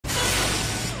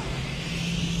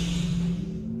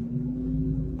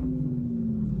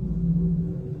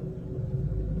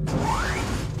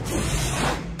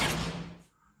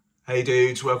Hey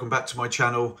dudes, welcome back to my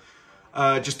channel.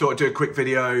 Just thought I'd do a quick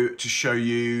video to show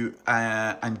you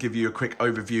and give you a quick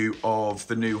overview of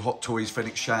the new Hot Toys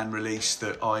Fennec Shand release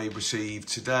that I received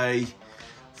today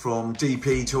from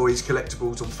DP Toys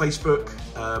Collectibles on Facebook.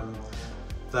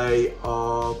 They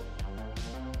are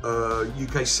a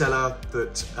UK seller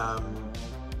that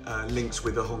links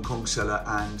with a Hong Kong seller,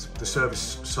 and the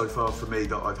service so far for me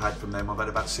that I've had from them, I've had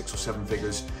about 6 or 7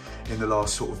 figures in the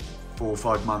last sort of 4 or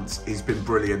 5 months, has been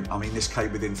brilliant. I mean, this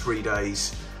came within 3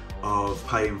 days of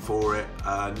paying for it.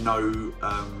 No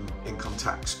income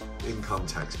sort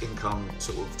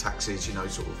of taxes, you know,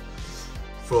 sort of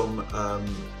from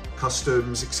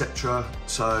customs, etc.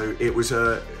 So it was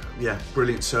a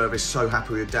brilliant service. So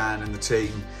happy with Dan and the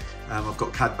team. I've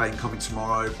got Cad Bane coming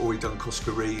tomorrow. I've already done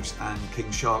Cosca Reeves and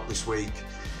King Shark this week.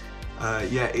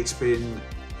 It's been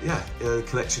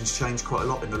collection's changed quite a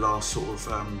lot in the last sort of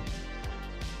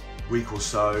week or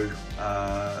so.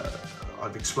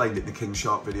 I've explained it in the King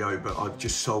Shark video, but I've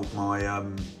just sold my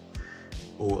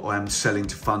or I am selling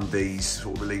to fund these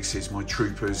sort of releases, my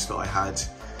troopers that I had.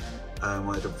 I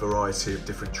had a variety of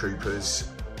different troopers,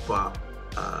 but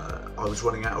I was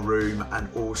running out of room, and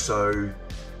also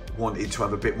wanted to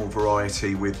have a bit more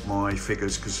variety with my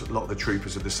figures, because a lot of the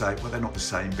troopers are the same. Well, they're not the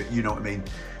same, but you know what I mean.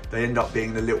 They end up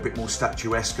being a little bit more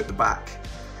statuesque at the back.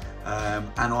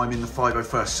 And I'm in the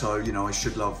 501st, so you know I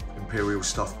should love Imperial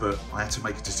stuff, but I had to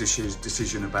make a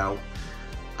decision about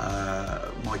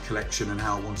my collection and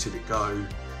how I wanted it go,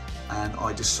 and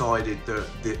I decided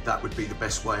that that would be the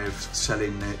best way of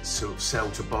selling it, sort of sell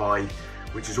to buy,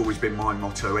 which has always been my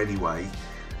motto anyway.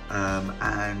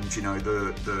 And you know,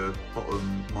 the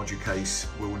bottom Moducase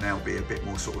will now be a bit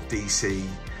more sort of DC.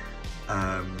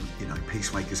 You know,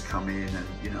 Peacemakers come in, and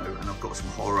you know, and I've got some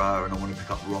horror, and I want to pick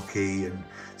up Rocky and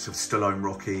sort of Stallone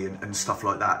Rocky and stuff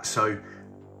like that. So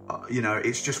you know,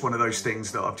 it's just one of those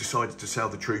things that I've decided to sell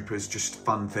the troopers, just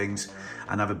fun things,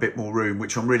 and have a bit more room,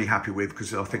 which I'm really happy with,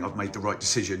 because I think I've made the right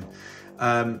decision.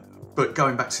 But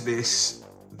going back to this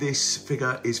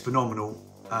figure is phenomenal.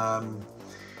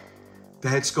 The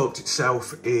head sculpt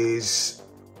itself is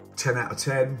 10 out of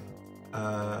 10.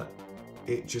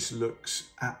 It just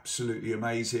looks absolutely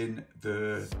amazing.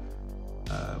 The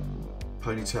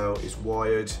ponytail is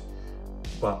wired,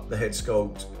 but the head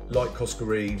sculpt, like Cosca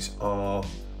Reeves, are,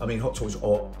 I mean, Hot Toys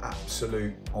are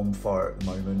absolute on fire at the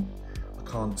moment. I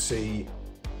can't see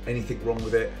anything wrong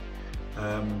with it.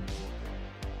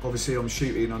 Obviously I'm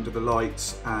shooting under the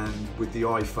lights and with the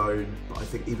iPhone, but I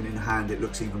think even in hand it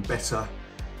looks even better.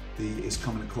 It's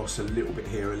coming across a little bit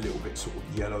here, a little bit sort of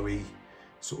yellowy,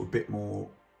 sort of bit more,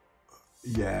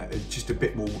 just a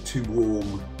bit more too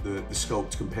warm, the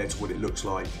sculpt, compared to what it looks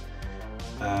like.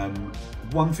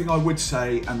 One thing I would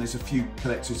say, and there's a few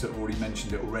collectors that have already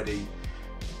mentioned it already,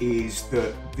 is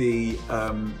that the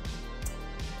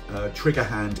trigger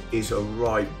hand is a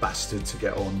right bastard to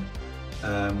get on.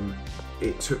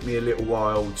 It took me a little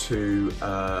while to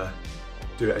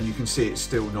do it, and you can see it's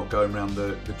still not going around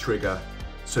the trigger.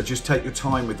 So just take your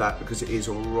time with that, because it is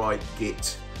a right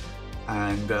git,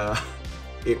 and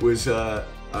it was a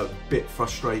bit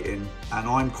frustrating, and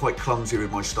I'm quite clumsy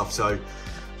with my stuff, so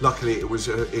luckily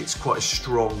it's quite a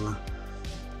strong,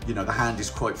 you know, the hand is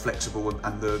quite flexible,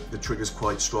 and the trigger's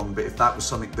quite strong. But if that was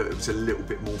something that was a little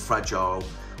bit more fragile,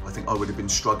 I think I would have been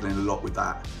struggling a lot with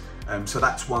that. So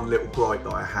that's one little gripe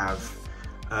that I have.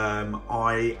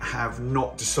 I have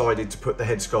not decided to put the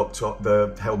head sculpt,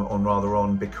 the helmet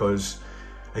on, because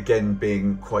again,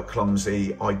 being quite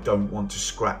clumsy, I don't want to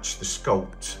scratch the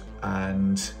sculpt.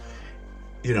 And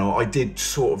you know, I did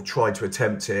sort of try to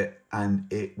attempt it,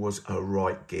 and it was a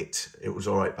right git. It was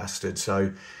all right bastard.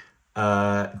 So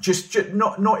just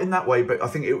not in that way, but I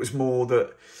think it was more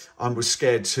that I was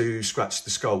scared to scratch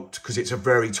the sculpt, because it's a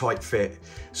very tight fit.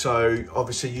 So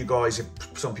obviously you guys,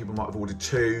 some people might have ordered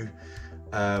 2,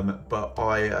 but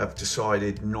I have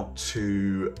decided not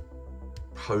to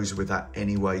pose with that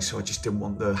anyway, so I just didn't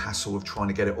want the hassle of trying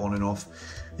to get it on and off.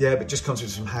 Yeah, but just comes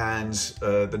with some hands,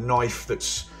 the knife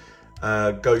that's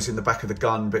goes in the back of the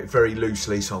gun, but very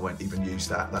loosely, so I won't even use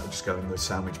that. That will just go in the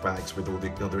sandwich bags with all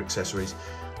the other accessories.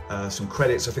 Some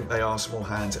credits, I think they are small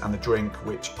hands, and the drink,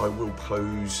 which I will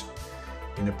pose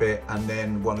in a bit, and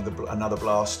then another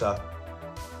blaster.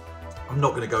 I'm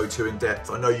not going to go too in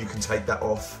depth. I know you can take that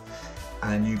off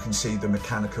and you can see the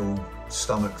mechanical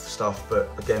stomach stuff,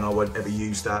 but again, I won't ever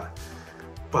use that.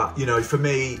 But you know, for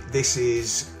me, this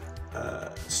is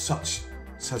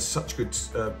has such good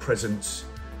presence,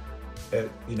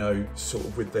 you know, sort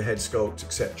of with the head sculpt,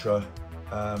 etc.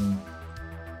 I'm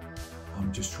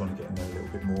just trying to get in there a little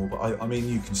bit more, but I mean,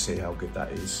 you can see how good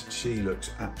that is. She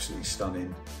looks absolutely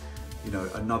stunning. you know,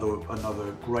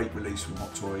 another great release from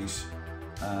Hot Toys.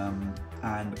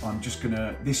 And I'm just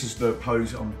gonna, this is the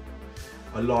pose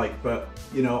I like, but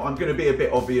you know, I'm gonna be a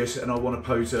bit obvious and I want to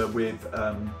pose her with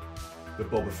the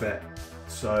Boba Fett.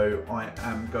 So I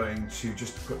am going to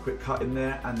just put a quick cut in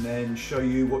there and then show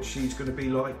you what she's going to be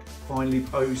like finally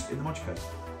posed in the Moducase.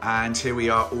 And here we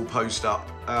are all posed up.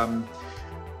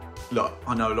 Look,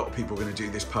 I know a lot of people are going to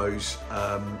do this pose,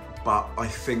 but I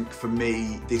think for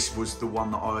me this was the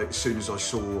one that as soon as I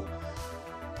saw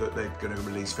that they're going to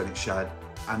release Fennec Shand,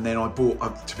 and then I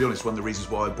bought, to be honest, one of the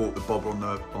reasons why I bought the bob on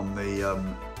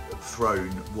the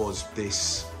throne was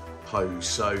this pose.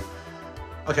 So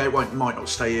okay, it might not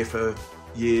stay here for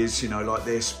years, you know, like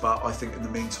this, but I think in the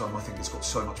meantime, I think it's got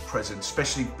so much presence,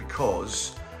 especially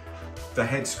because the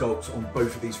head sculpts on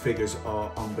both of these figures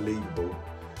are unbelievable.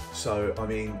 So, I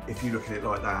mean, if you look at it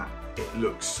like that, it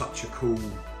looks such a cool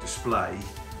display.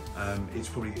 It's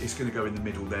going to go in the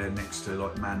middle there next to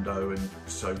like Mando and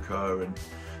Ahsoka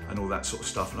and all that sort of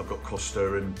stuff. And I've got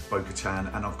Costa and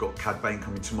Bo-Katan, and I've got Cad Bane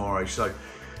coming tomorrow. So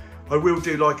I will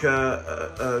do like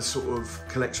a sort of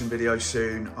collection video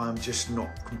soon. I'm just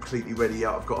not completely ready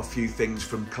yet. I've got a few things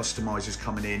from customizers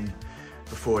coming in.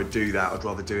 Before I do that, I'd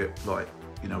rather do it like,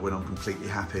 you know, when I'm completely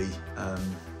happy.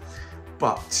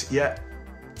 But yeah,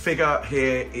 figure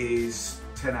here is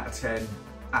 10 out of 10.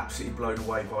 Absolutely blown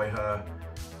away by her.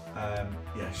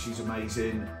 Yeah, she's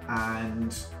amazing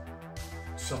and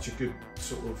such a good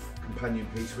sort of companion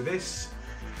piece with this.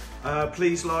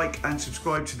 Please like and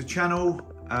subscribe to the channel.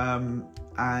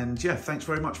 And yeah, thanks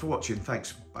very much for watching.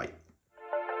 Thanks, bye.